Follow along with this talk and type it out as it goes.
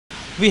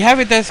We have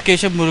with us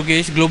Keshav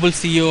Murugesh, Global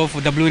CEO of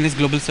WNS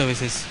Global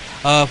Services.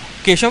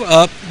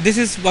 Keshav, this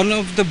is one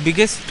of the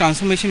biggest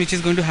transformation which is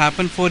going to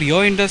happen for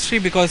your industry,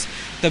 because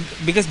the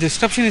biggest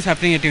disruption is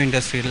happening at your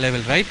industry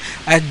level, right?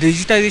 As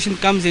digitization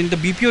comes in, the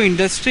BPO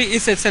industry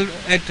is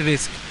itself at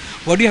risk.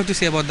 What do you have to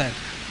say about that?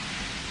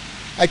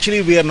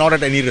 Actually, we are not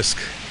at any risk,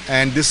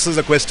 and this is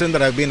a question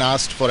that I've been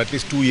asked for at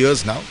least 2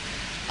 years now.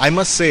 I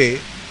must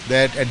say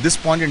that at this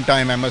point in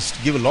time, I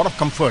must give a lot of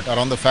comfort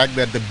around the fact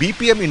that the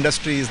BPM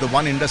industry is the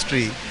one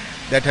industry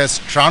that has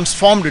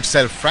transformed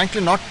itself,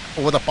 frankly not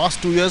over the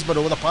past 2 years, but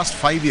over the past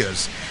 5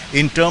 years,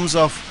 in terms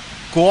of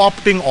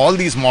co-opting all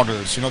these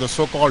models, the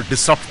so-called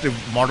disruptive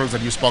models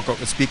that you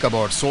speak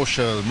about,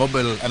 social,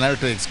 mobile,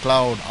 analytics,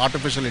 cloud,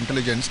 artificial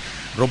intelligence,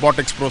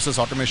 robotics, process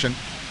automation,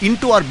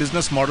 into our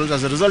business models,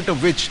 as a result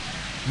of which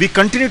we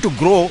continue to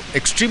grow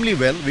extremely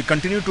well. We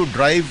continue to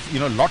drive,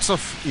 lots of,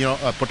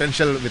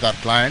 potential with our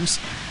clients.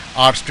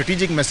 Our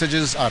strategic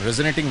messages are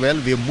resonating well.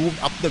 We have moved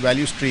up the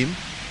value stream.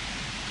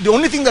 The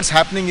only thing that's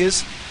happening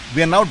is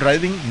we are now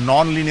driving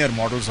non-linear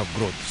models of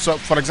growth. So,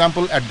 for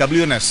example, at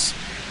WNS,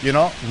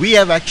 we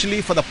have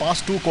actually for the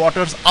past 2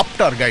 quarters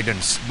upped our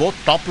guidance, both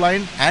top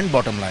line and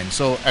bottom line.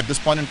 So, at this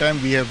point in time,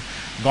 we have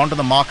gone to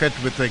the market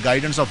with a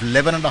guidance of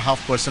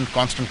 11.5%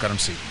 constant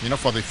currency,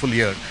 for the full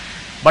year.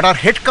 But our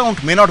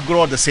headcount may not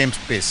grow at the same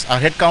pace. Our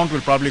headcount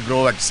will probably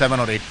grow at 7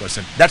 or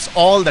 8%. That's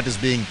all that is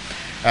being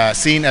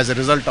seen as a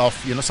result of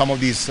some of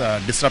these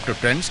disruptive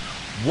trends.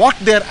 What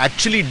they're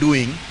actually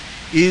doing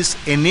is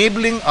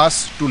enabling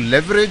us to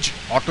leverage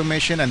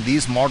automation and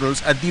these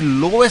models at the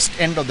lowest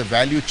end of the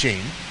value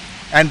chain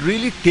and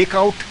really take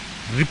out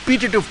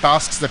repetitive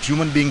tasks that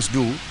human beings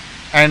do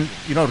and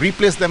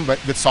replace them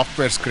with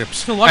software scripts.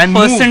 So what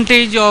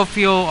percentage of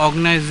your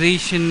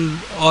organization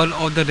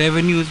or the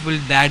revenues will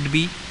that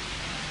be?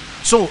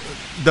 So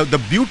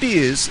the beauty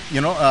is,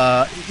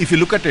 if you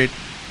look at it,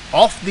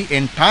 of the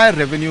entire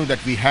revenue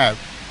that we have,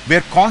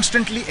 we're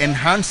constantly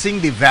enhancing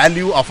the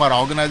value of our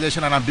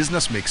organization and our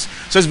business mix.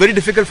 So it's very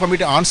difficult for me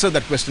to answer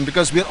that question,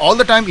 because we're all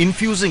the time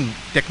infusing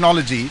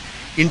technology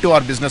into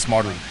our business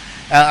model.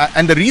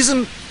 And the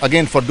reason,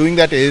 again, for doing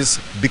that is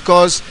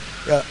because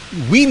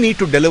we need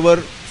to deliver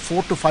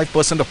 4 to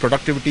 5% of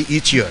productivity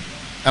each year.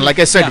 And like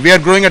I said, we are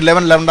growing at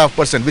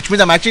 11.5%, which means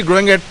I'm actually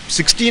growing at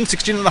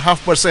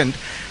 16.5%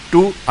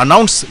 to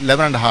announce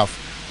 11.5%.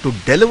 To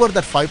deliver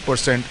that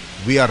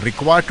 5%, we are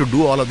required to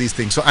do all of these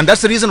things. So, and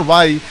that's the reason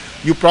why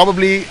you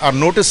probably are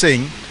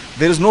noticing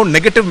there is no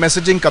negative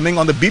messaging coming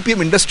on the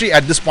BPM industry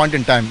at this point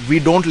in time. We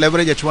don't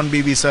leverage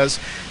H1B visas.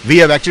 We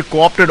have actually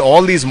co-opted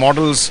all these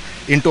models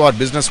into our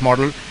business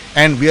model,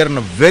 and we are in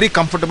a very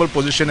comfortable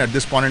position at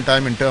this point in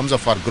time in terms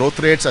of our growth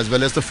rates as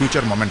well as the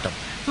future momentum.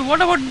 So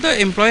what about the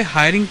employee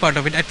hiring part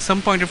of it? At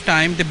some point of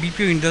time, the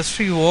BPO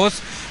industry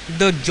was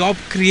the job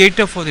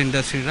creator for the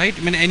industry, right?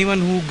 I mean, anyone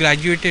who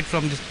graduated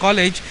from this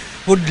college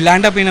would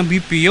land up in a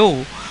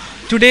BPO.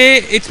 Today,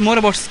 it's more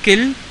about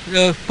skill,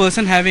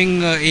 person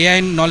having AI,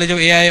 knowledge of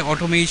AI,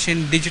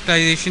 automation,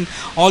 digitalization,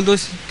 all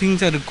those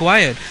things are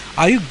required.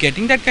 Are you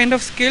getting that kind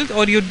of skills,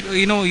 or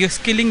you're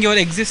skilling your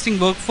existing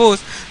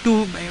workforce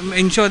to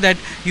ensure that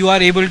you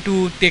are able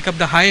to take up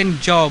the high-end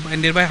job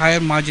and thereby higher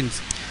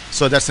margins?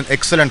 So that's an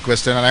excellent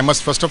question, and I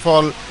must first of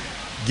all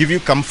give you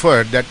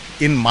comfort that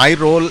in my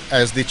role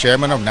as the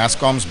chairman of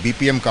Nasscom's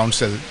BPM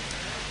Council,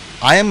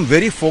 I am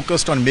very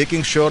focused on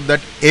making sure that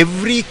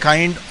every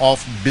kind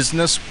of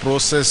business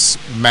process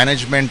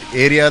management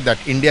area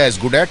that India is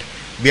good at,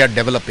 we are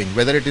developing.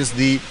 Whether it is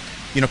the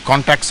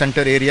contact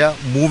center area,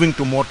 moving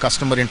to more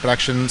customer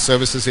interaction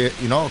services,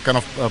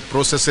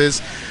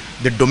 processes,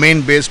 the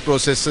domain-based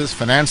processes,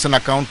 finance and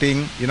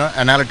accounting,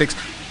 analytics.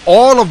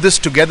 All of this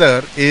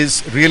together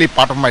is really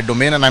part of my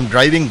domain, and I'm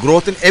driving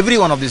growth in every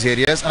one of these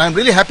areas. And I'm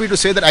really happy to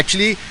say that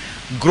actually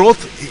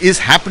growth is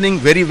happening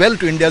very well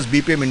to India's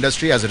BPM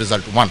industry as a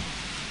result. One.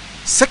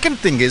 Second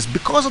thing is,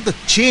 because of the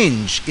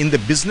change in the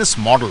business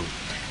model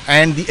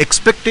and the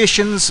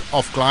expectations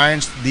of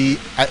clients, the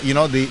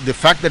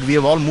fact that we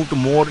have all moved to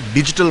more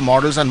digital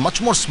models and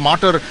much more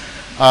smarter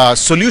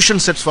solution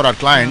sets for our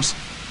clients,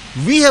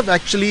 we have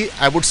actually,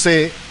 I would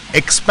say,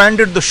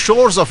 expanded the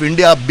shores of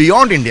India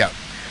beyond India.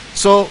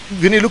 So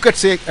when you look at,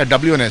 say, at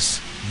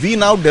WNS, we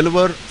now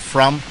deliver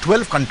from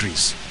 12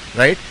 countries,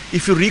 right?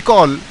 If you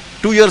recall,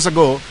 2 years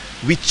ago,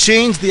 we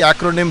changed the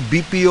acronym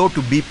BPO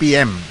to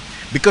BPM,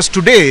 because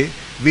today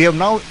we have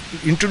now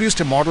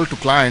introduced a model to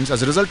clients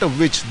as a result of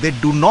which they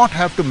do not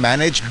have to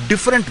manage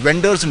different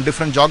vendors in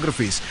different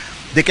geographies.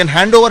 They can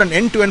hand over an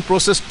end-to-end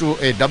process to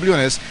a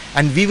WNS,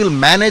 and we will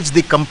manage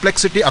the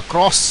complexity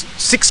across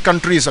 6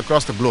 countries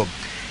across the globe.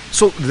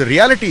 So the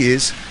reality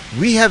is,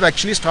 we have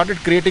actually started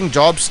creating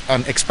jobs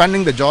and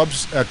expanding the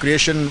jobs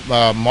creation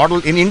model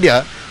in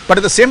India, but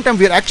at the same time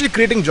we are actually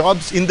creating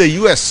jobs in the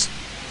US,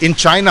 in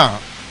China,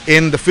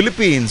 in the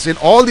Philippines, in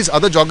all these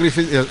other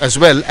geographies as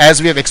well,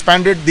 as we have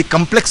expanded the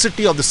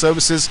complexity of the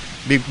services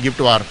we give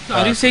to our. So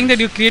are you saying that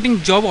you're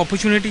creating job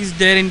opportunities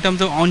there in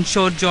terms of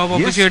onshore job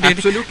Yes, opportunities?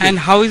 absolutely. And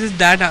how is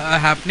that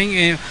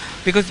happening?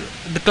 Because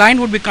the client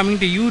would be coming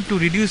to you to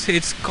reduce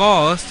its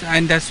cost,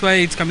 and that's why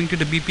it's coming to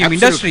the BPM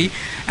industry.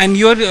 And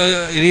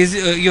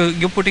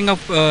you're putting up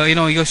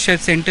your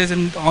shared centers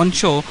and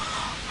onshore.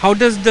 How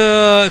does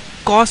the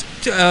cost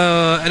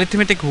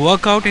arithmetic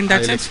work out in that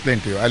I'll sense?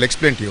 I'll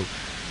explain to you.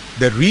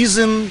 The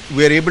reason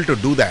we are able to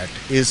do that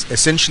is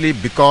essentially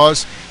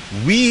because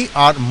we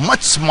are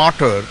much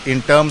smarter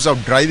in terms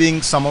of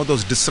driving some of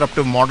those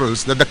disruptive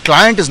models that the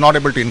client is not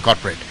able to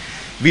incorporate.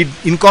 We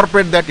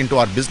incorporate that into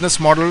our business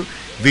model.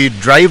 We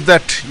drive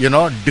that,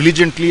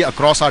 diligently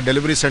across our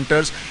delivery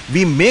centers.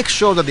 We make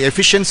sure that the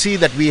efficiency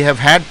that we have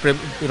had,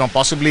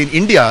 possibly in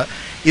India,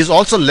 is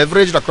also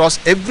leveraged across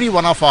every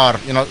one of our,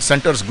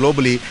 centers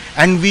globally,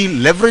 and we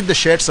leverage the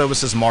shared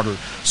services model.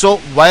 So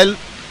while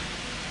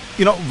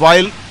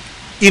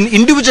in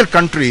individual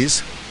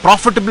countries,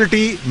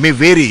 profitability may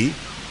vary,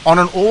 on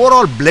an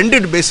overall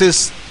blended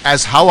basis,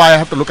 as how I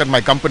have to look at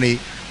my company,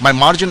 my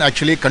margin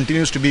actually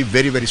continues to be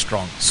very, very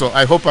strong. So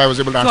I hope I was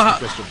able to answer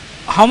the question.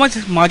 How much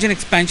margin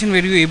expansion were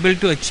you able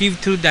to achieve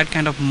through that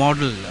kind of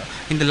model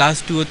in the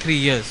last 2 or 3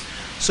 years?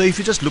 So if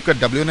you just look at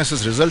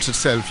WNS's results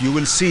itself, you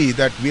will see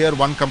that we are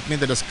one company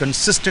that has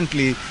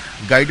consistently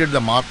guided the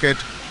market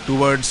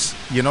towards,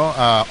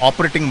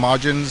 operating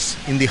margins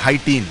in the high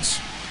teens,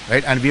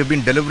 right? And we have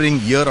been delivering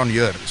year on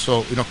year.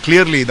 So,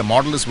 clearly the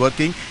model is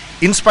working,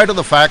 in spite of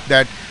the fact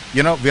that,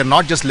 we are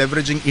not just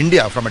leveraging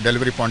India from a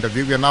delivery point of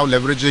view, we are now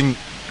leveraging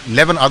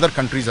 11 other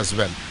countries as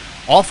well.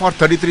 Of our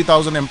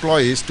 33,000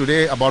 employees,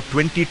 today about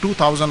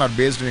 22,000 are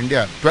based in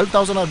India,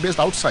 12,000 are based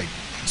outside.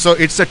 So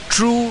it's a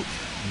true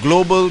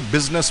global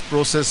business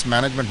process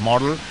management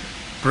model,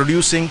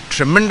 producing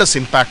tremendous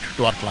impact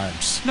to our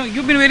clients. No,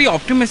 you've been very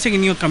optimistic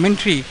in your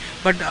commentary,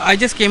 but I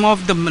just came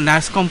off the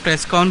Nasscom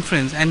press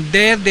conference, and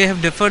there they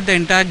have deferred the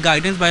entire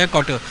guidance by a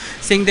quarter,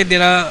 saying that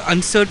there are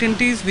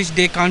uncertainties which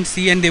they can't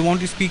see, and they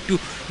want to speak to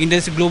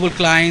industry, global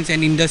clients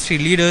and industry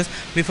leaders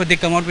before they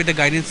come out with the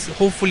guidance,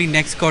 hopefully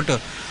next quarter.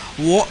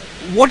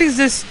 What is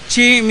this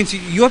change? Means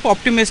you are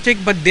optimistic,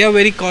 but they are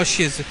very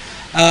cautious.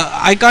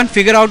 I can't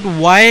figure out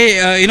why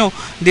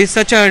there's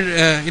such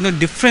a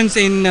difference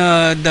in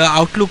the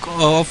outlook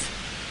of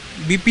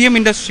BPM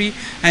industry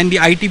and the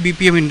IT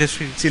BPM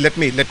industry. See, let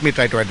me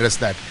try to address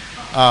that.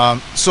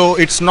 So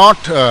it's not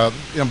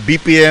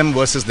BPM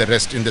versus the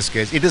rest in this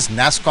case. It is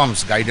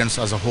Nasscom's guidance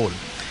as a whole.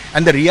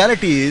 And the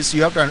reality is,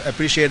 you have to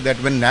appreciate that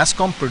when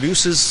Nasscom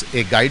produces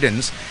a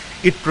guidance,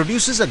 it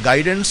produces a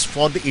guidance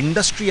for the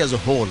industry as a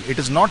whole. It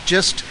is not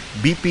just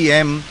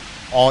BPM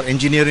or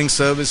engineering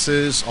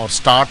services or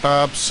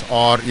startups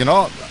or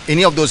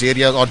any of those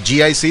areas or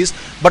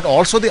GICs, but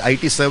also the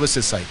IT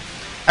services side.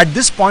 At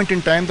this point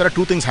in time, there are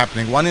two things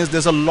happening. One is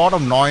there's a lot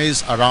of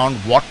noise around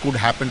what could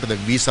happen to the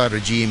visa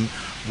regime,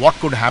 what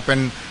could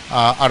happen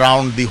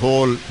around the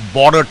whole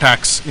border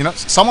tax,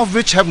 some of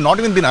which have not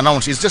even been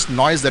announced. It's just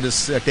noise that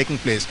is taking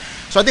place.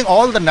 So I think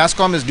all that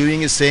Nasscom is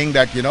doing is saying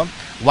that,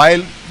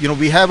 while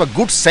we have a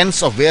good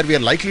sense of where we are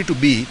likely to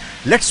be,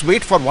 let's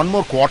wait for one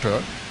more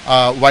quarter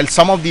while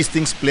some of these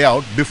things play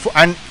out before,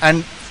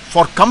 and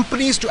for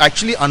companies to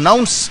actually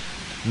announce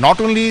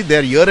not only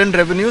their year-end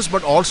revenues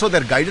but also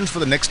their guidance for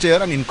the next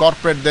year and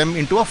incorporate them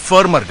into a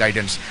firmer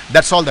guidance.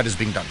 That's all that is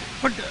being done.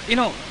 But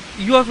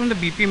you are from the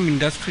BPM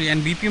industry,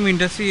 and BPM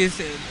industry is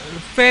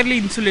fairly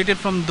insulated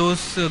from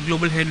those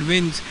global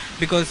headwinds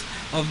because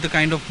of the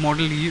kind of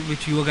model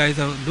which you guys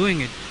are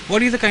doing it.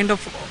 What is the kind of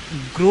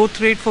growth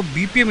rate for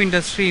BPM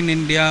industry in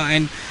India,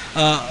 and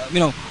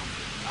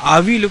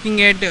are we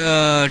looking at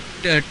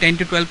 10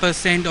 to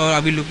 12%, or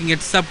are we looking at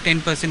sub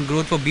 10%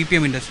 growth for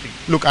BPM industry?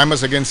 Look, I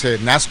must again say,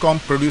 Nasscom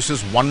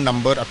produces one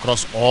number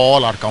across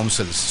all our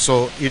councils.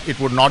 So it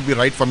would not be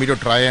right for me to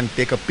try and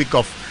take a pick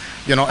of,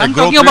 I'm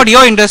talking about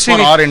your industry.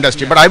 For our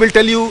industry. Yeah. But I will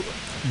tell you,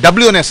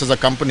 WNS as a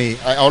company,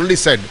 I already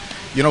said,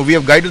 we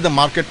have guided the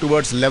market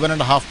towards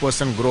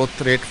 11.5%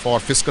 growth rate for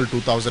fiscal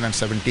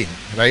 2017,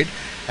 right?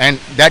 And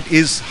that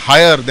is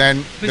higher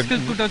than fiscal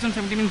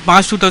 2017,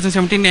 March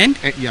 2017 end?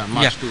 Yeah,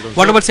 March 2017.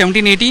 What about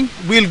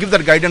 17-18? We'll give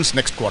that guidance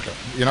next quarter,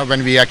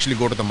 when we actually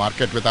go to the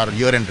market with our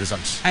year-end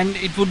results. And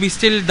it would be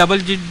still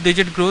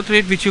double-digit growth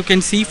rate, which you can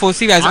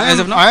foresee as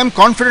of now? I am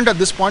confident at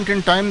this point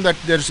in time that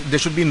there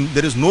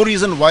is no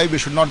reason why we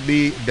should not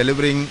be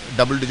delivering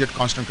double-digit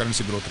constant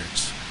currency growth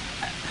rates.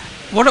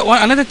 What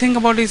another thing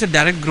about is the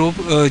direct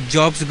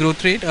jobs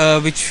growth rate,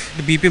 which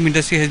the BPM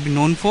industry has been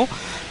known for.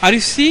 Are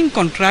you seeing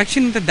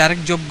contraction in the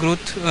direct job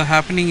growth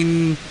happening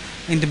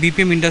in the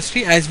BPM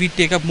industry as we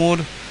take up more,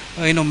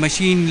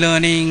 machine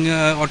learning,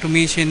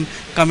 automation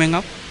coming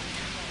up?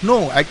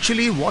 No,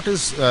 actually, what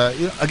is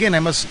again,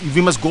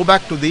 we must go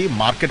back to the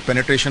market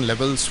penetration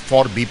levels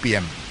for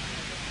BPM.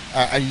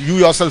 You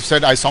yourself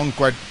said I sound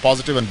quite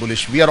positive and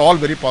bullish. We are all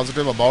very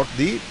positive about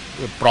the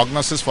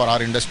prognosis for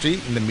our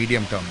industry in the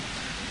medium term,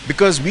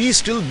 because we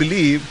still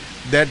believe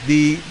that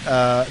the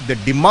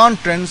demand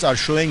trends are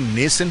showing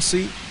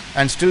nascency.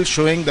 and still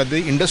showing that the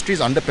industry is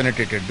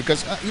underpenetrated.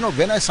 Because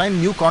when I sign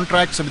new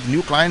contracts with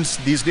new clients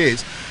these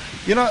days,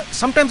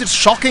 sometimes it's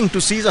shocking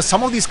to see that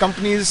some of these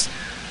companies,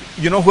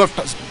 who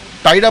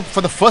have tied up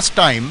for the first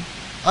time,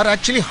 are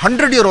actually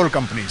 100-year-old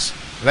companies,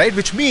 right?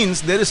 Which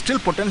means there is still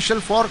potential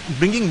for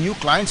bringing new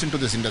clients into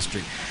this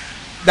industry.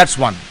 That's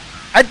one.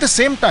 At the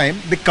same time,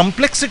 the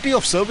complexity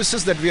of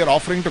services that we are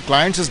offering to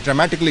clients is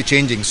dramatically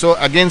changing. So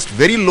against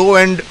very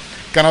low-end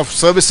kind of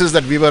services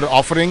that we were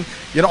offering,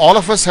 all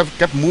of us have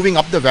kept moving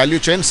up the value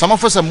chain. Some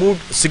of us have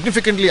moved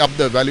significantly up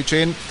the value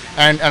chain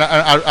and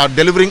are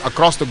delivering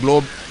across the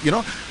globe,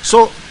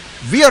 So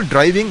we are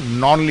driving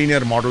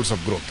non-linear models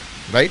of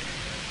growth, right?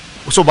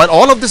 So while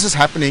all of this is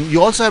happening,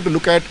 you also have to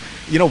look at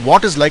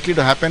what is likely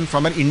to happen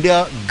from an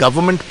India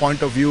government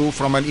point of view,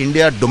 from an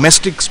India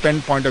domestic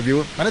spend point of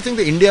view. And I think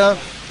the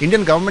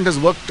Indian government has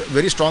worked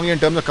very strongly in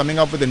terms of coming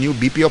up with a new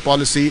BPO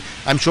policy.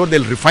 I'm sure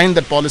they'll refine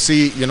that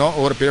policy,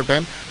 over a period of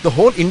time. The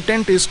whole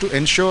intent is to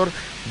ensure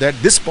that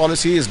this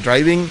policy is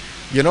driving,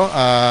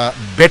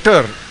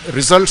 better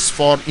results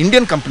for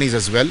Indian companies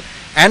as well,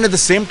 and at the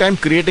same time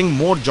creating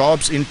more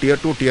jobs in tier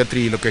 2, tier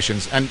 3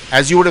 locations. And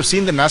as you would have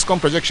seen the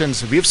Nasscom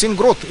projections, we've seen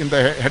growth in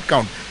the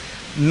headcount.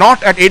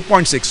 Not at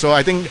 8.6. So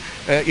I think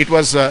it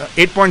was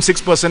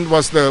 8.6%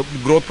 was the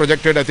growth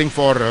projected, I think,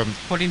 for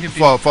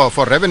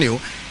revenue,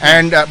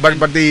 and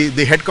but the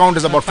headcount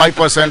is about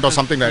 5% or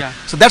something like that.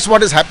 So that's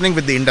what is happening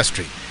with the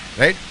industry,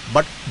 right?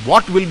 But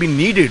what will be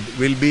needed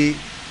will be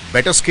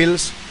better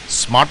skills,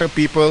 smarter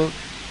people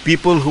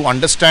who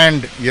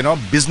understand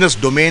business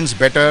domains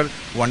better,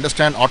 who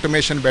understand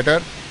automation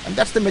better, and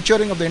that's the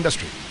maturing of the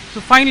industry. So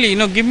finally,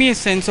 give me a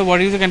sense of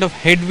what is the kind of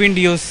headwind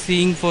you're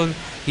seeing for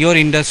your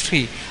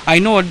industry. I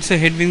know it's a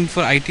headwind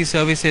for IT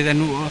services,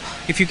 and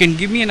if you can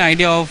give me an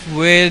idea of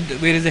where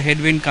is the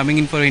headwind coming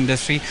in for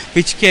industry,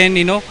 which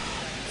can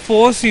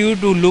force you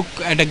to look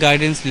at a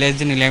guidance less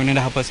than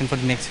 11.5% for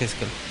the next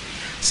fiscal.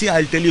 See,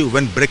 I'll tell you,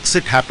 when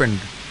Brexit happened,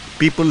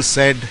 people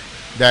said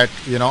that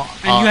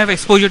and you have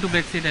exposure to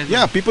Brexit as well.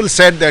 Yeah, people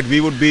said that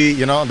we would be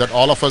that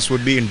all of us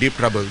would be in deep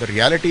trouble. The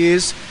reality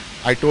is,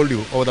 I told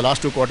you, over the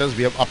last 2 quarters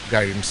we have upped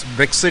guidance.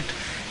 Brexit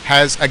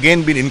has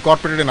again been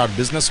incorporated in our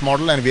business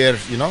model, and we are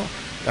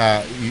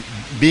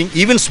being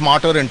even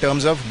smarter in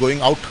terms of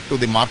going out to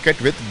the market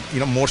with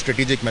more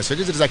strategic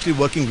messages. It is actually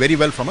working very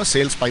well from a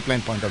sales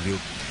pipeline point of view.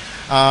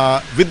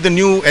 With the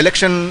new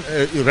election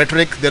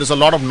rhetoric, there is a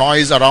lot of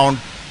noise around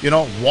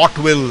what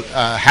will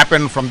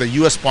happen from the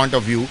US point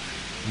of view.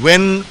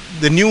 When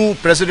the new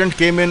president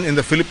came in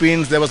the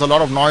Philippines, there was a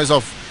lot of noise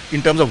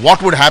in terms of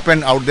what would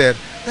happen out there.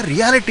 The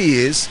reality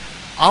is,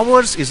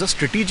 ours is a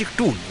strategic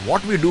tool.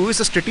 What we do is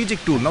a strategic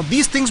tool. Now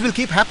these things will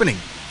keep happening,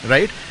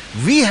 right?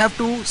 We have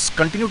to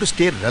continue to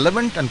stay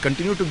relevant and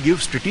continue to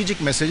give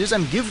strategic messages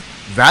and give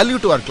value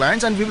to our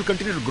clients, and we will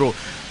continue to grow.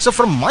 So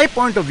from my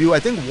point of view, I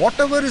think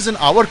whatever is in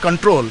our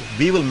control,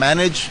 we will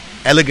manage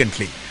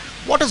elegantly.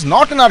 What is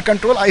not in our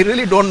control, I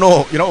really don't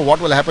know, what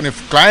will happen.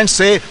 If clients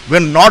say we're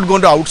not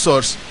going to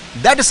outsource,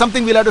 that is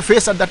something we'll have to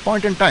face at that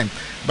point in time.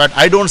 But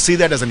I don't see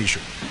that as an issue.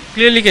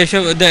 Clearly,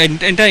 Keshav,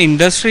 the entire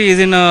industry is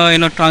in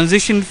a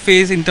transition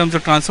phase in terms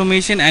of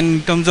transformation and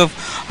in terms of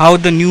how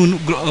the new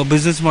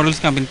business models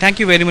come in. Thank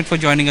you very much for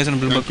joining us on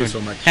Bloomberg. Thank you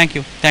so much. Thank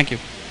you. Thank you.